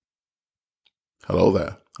Hello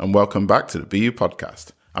there, and welcome back to the BU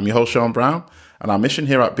Podcast. I'm your host, Sean Brown, and our mission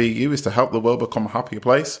here at BU is to help the world become a happier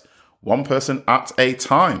place, one person at a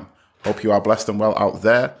time. Hope you are blessed and well out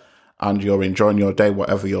there, and you're enjoying your day,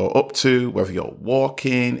 whatever you're up to, whether you're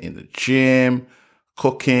walking, in the gym,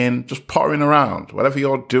 cooking, just pottering around, whatever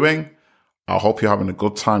you're doing. I hope you're having a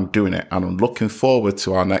good time doing it, and I'm looking forward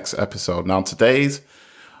to our next episode. Now, today's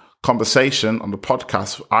conversation on the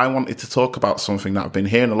podcast, I wanted to talk about something that I've been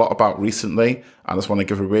hearing a lot about recently. I just want to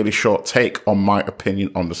give a really short take on my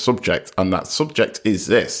opinion on the subject. And that subject is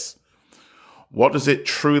this: what does it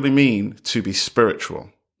truly mean to be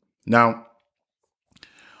spiritual? Now,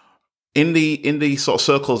 in the sort of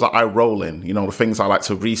circles that I roll in, the things I like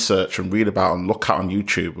to research and read about and look at on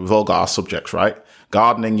YouTube, we've all got our subjects, right?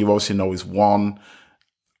 Gardening, you obviously know, is one.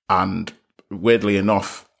 And weirdly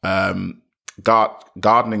enough,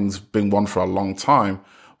 gardening's been one for a long time,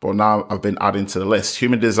 but now I've been adding to the list.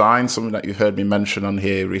 Human design, something that you've heard me mention on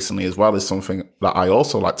here recently as well, is something that I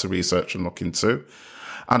also like to research and look into.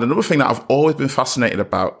 And another thing that I've always been fascinated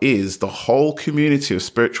about is the whole community of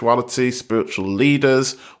spirituality, spiritual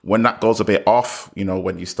leaders, when that goes a bit off,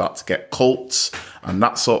 when you start to get cults and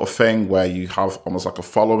that sort of thing, where you have almost like a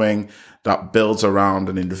following that builds around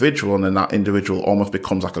an individual, and then that individual almost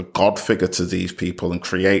becomes like a god figure to these people and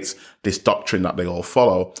creates this doctrine that they all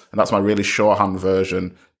follow. And that's my really shorthand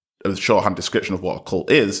description of what a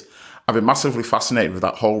cult is. I've been massively fascinated with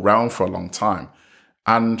that whole realm for a long time.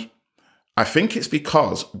 And I think it's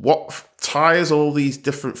because what ties all these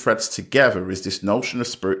different threads together is this notion of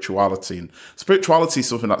spirituality. And spirituality is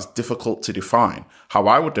something that's difficult to define. How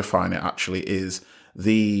I would define it actually is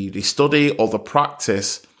the study or the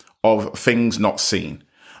practice of things not seen.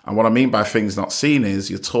 And what I mean by things not seen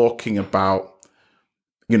is you're talking about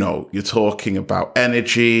energy, you're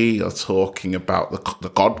talking about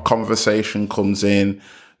the God conversation comes in,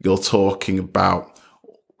 you're talking about,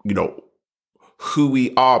 who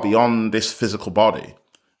we are beyond this physical body.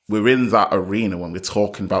 We're in that arena when we're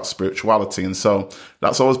talking about spirituality. And so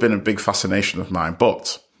that's always been a big fascination of mine.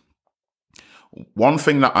 But one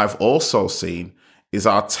thing that I've also seen is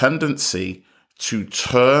our tendency to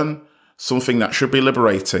turn something that should be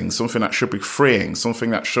liberating, something that should be freeing, something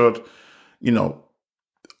that should,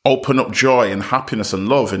 open up joy and happiness and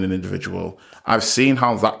love in an individual. I've seen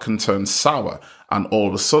how that can turn sour, and all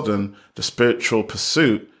of a sudden the spiritual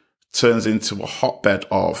pursuit turns into a hotbed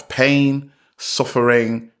of pain,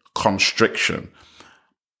 suffering, constriction.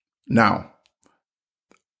 Now,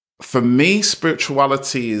 for me,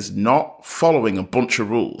 spirituality is not following a bunch of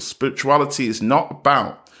rules. Spirituality is not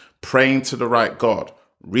about praying to the right God,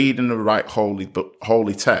 reading the right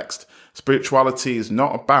holy text. Spirituality is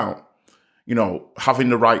not about, having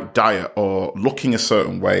the right diet or looking a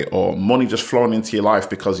certain way or money just flowing into your life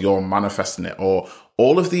because you're manifesting it, or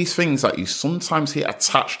all of these things that you sometimes hear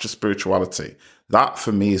attached to spirituality. That,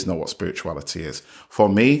 for me, is not what spirituality is. For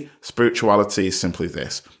me, spirituality is simply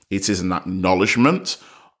this. It is an acknowledgement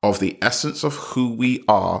of the essence of who we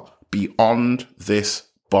are beyond this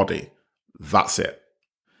body. That's it.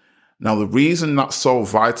 Now, the reason that's so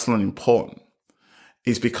vital and important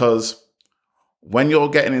is because when you're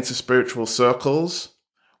getting into spiritual circles,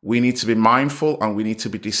 we need to be mindful and we need to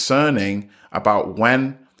be discerning about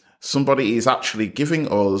when somebody is actually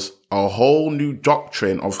giving us a whole new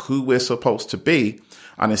doctrine of who we're supposed to be.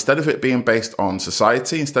 And instead of it being based on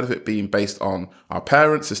society, instead of it being based on our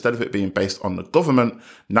parents, instead of it being based on the government,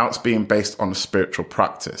 now it's being based on a spiritual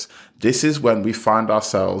practice. This is when we find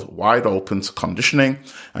ourselves wide open to conditioning.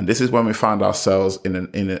 And this is when we find ourselves in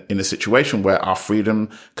a situation where our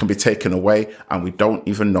freedom can be taken away and we don't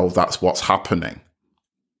even know that's what's happening.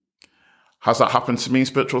 Has that happened to me in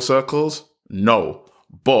spiritual circles? No.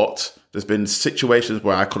 But there's been situations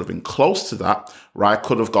where I could have been close to that, where I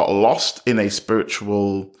could have got lost in a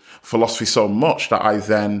spiritual philosophy so much that I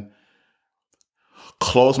then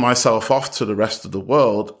close myself off to the rest of the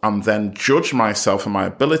world and then judge myself and my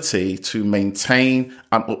ability to maintain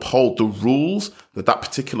and uphold the rules that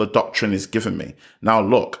particular doctrine is giving me. Now,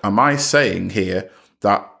 look, am I saying here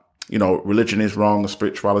that, religion is wrong,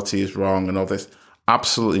 spirituality is wrong and all this?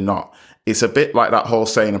 Absolutely not. It's a bit like that whole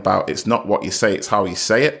saying about it's not what you say, it's how you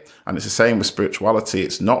say it. And it's the same with spirituality.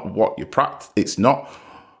 It's not what you practice. It's not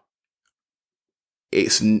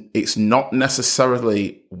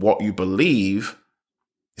necessarily what you believe.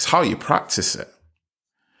 It's how you practice it.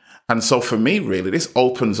 And so for me, really, this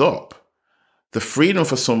opens up the freedom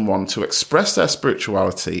for someone to express their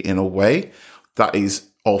spirituality in a way that is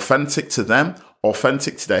authentic to them,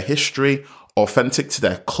 authentic to their history, authentic to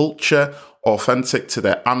their culture, authentic to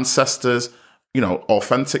their ancestors,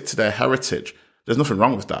 authentic to their heritage. There's nothing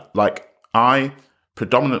wrong with that. Like, I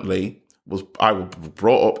predominantly I was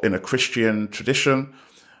brought up in a Christian tradition.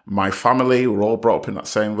 My family were all brought up in that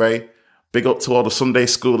same way. Big up to all the Sunday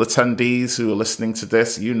school attendees who are listening to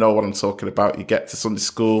this. You know what I'm talking about. You get to Sunday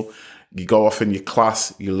school, you go off in your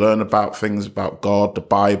class, you learn about things about God, the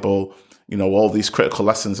Bible, all these critical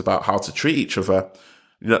lessons about how to treat each other.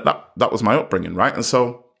 That was my upbringing, right? And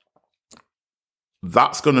so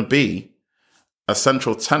that's going to be a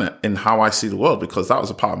central tenet in how I see the world, because that was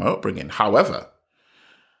a part of my upbringing. However,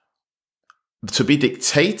 to be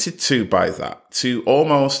dictated to by that, to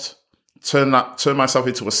almost turn myself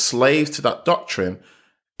into a slave to that doctrine,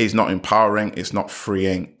 is not empowering, it's not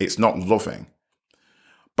freeing, it's not loving.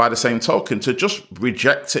 By the same token, to just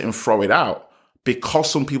reject it and throw it out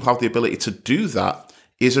because some people have the ability to do that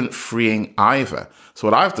isn't freeing either. So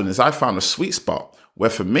what I've done is I found a sweet spot where,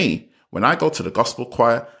 for me, when I go to the gospel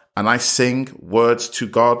choir and I sing words to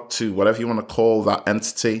God, to whatever you want to call that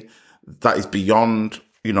entity that is beyond,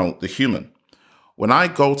 the human. When I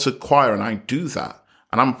go to choir and I do that,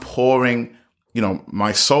 and I'm pouring,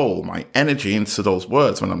 my soul, my energy into those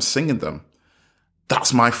words when I'm singing them,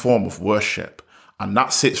 that's my form of worship. And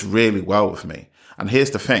that sits really well with me. And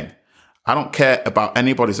here's the thing. I don't care about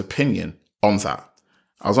anybody's opinion on that.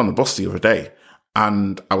 I was on the bus the other day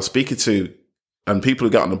and I was speaking to, and people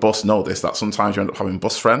who get on the bus know this, that sometimes you end up having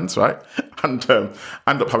bus friends, right? And I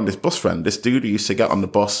ended up having this bus friend, this dude who used to get on the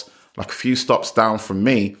bus like a few stops down from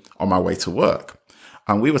me on my way to work.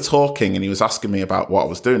 And we were talking and he was asking me about what I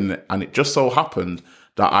was doing. And it just so happened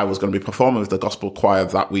that I was going to be performing with the gospel choir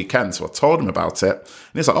that weekend. So I told him about it.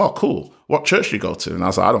 And he's like, oh, cool. What church do you go to? And I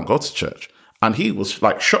was like, I don't go to church. And he was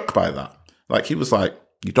like shocked by that. Like, he was like,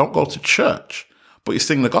 you don't go to church, but you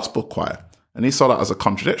sing the gospel choir. And he saw that as a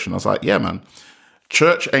contradiction. I was like, yeah, man,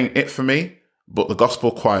 church ain't it for me, but the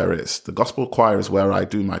gospel choir is. The gospel choir is where I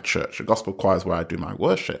do my church. The gospel choir is where I do my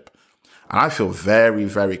worship. And I feel very,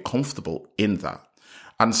 very comfortable in that.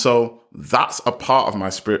 And so that's a part of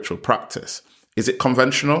my spiritual practice. Is it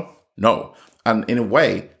conventional? No. And in a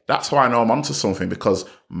way, that's how I know I'm onto something, because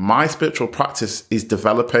my spiritual practice is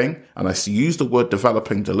developing. And I use the word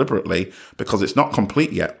developing deliberately because it's not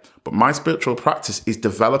complete yet. But my spiritual practice is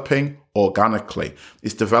developing organically.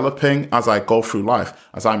 It's developing as I go through life,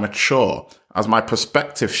 as I mature, as my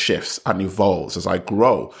perspective shifts and evolves, as I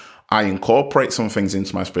grow. I incorporate some things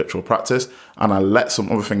into my spiritual practice and I let some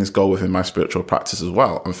other things go within my spiritual practice as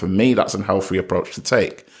well. And for me, that's a healthy approach to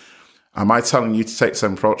take. Am I telling you to take the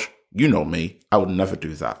same approach? You know me, I would never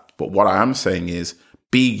do that. But what I am saying is,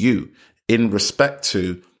 be you in respect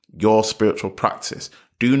to your spiritual practice.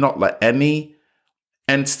 Do not let any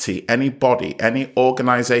entity, any body, any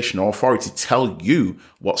organization or authority tell you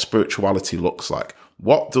what spirituality looks like.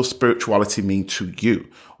 What does spirituality mean to you?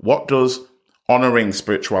 What does honoring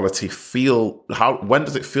spirituality feel? When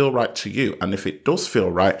does it feel right to you? And if it does feel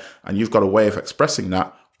right and you've got a way of expressing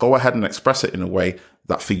that, go ahead and express it in a way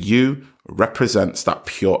that for you represents that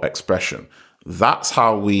pure expression. That's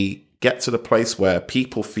how we get to the place where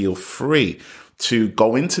people feel free to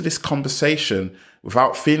go into this conversation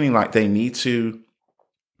without feeling like they need to,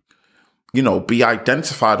 be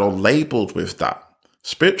identified or labeled with that.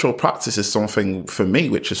 Spiritual practice is something for me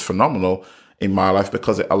which is phenomenal in my life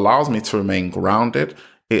because it allows me to remain grounded.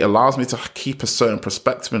 It allows me to keep a certain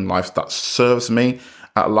perspective in life that serves me. It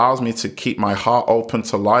allows me to keep my heart open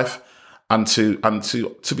to life and to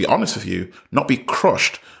be honest with you, not be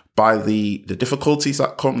crushed by the difficulties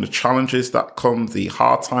that come, the challenges that come, the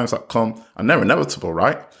hard times that come, and they're inevitable,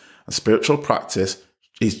 right? And spiritual practice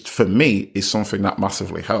is, for me, is something that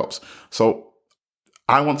massively helps. So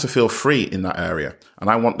I want to feel free in that area, and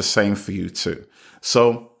I want the same for you too.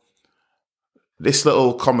 So this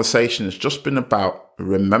little conversation has just been about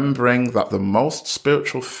remembering that the most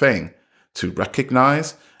spiritual thing to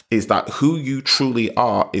recognize is that who you truly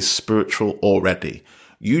are is spiritual already.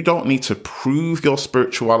 You don't need to prove your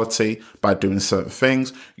spirituality by doing certain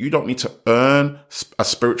things. You don't need to earn a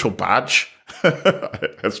spiritual badge.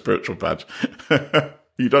 A spiritual badge.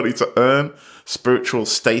 You don't need to earn spiritual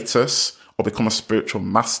status or become a spiritual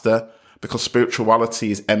master, because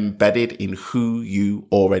spirituality is embedded in who you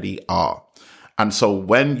already are. And so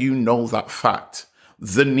when you know that fact,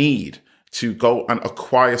 the need to go and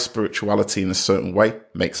acquire spirituality in a certain way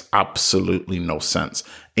makes absolutely no sense.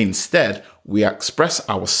 Instead, we express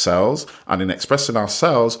ourselves, and in expressing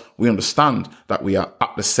ourselves, we understand that we are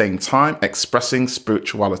at the same time expressing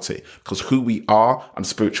spirituality, because who we are and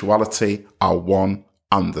spirituality are one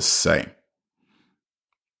and the same.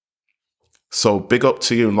 So big up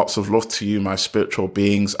to you and lots of love to you, my spiritual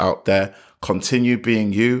beings out there. Continue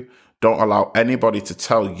being you. Don't allow anybody to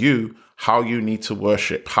tell you how you need to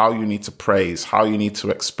worship, how you need to praise, how you need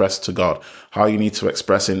to express to God, how you need to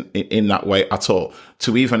express in that way at all,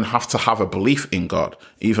 to even have to have a belief in God.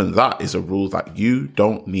 Even that is a rule that you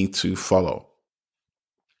don't need to follow.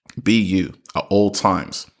 Be you at all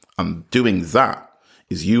times. And doing that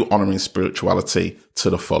is you honoring spirituality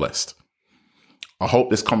to the fullest. I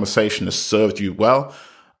hope this conversation has served you well.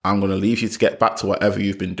 I'm going to leave you to get back to whatever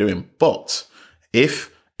you've been doing. But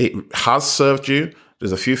if it has served you,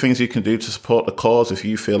 there's a few things you can do to support the cause if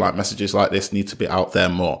you feel like messages like this need to be out there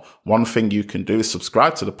more. One thing you can do is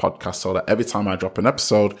subscribe to the podcast so that every time I drop an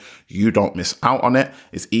episode, you don't miss out on it.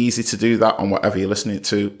 It's easy to do that on whatever you're listening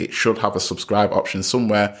to. It should have a subscribe option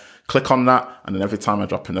somewhere. Click on that, and then every time I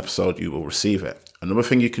drop an episode, you will receive it. Another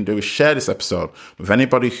thing you can do is share this episode with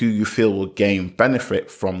anybody who you feel will gain benefit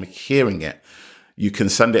from hearing it. You can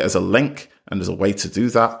send it as a link, and there's a way to do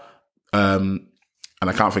that. And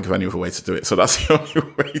I can't think of any other way to do it. So that's the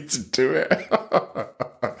only way to do it.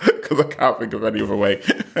 Because I can't think of any other way.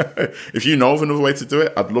 If you know of another way to do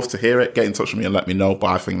it, I'd love to hear it. Get in touch with me and let me know. But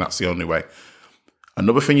I think that's the only way.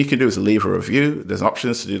 Another thing you can do is leave a review. There's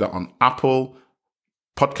options to do that on Apple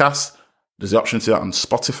Podcasts. There's the option to do that on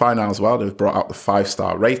Spotify now as well. They've brought out the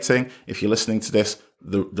 5-star rating. If you're listening to this,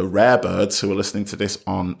 the rare birds who are listening to this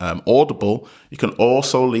on Audible, you can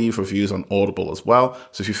also leave reviews on Audible as well.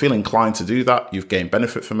 So if you feel inclined to do that, you've gained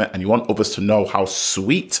benefit from it, and you want others to know how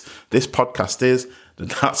sweet this podcast is, then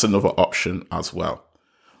that's another option as well.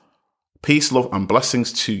 Peace, love, and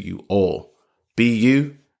blessings to you all. Be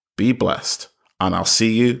you, be blessed, and I'll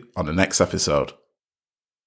see you on the next episode.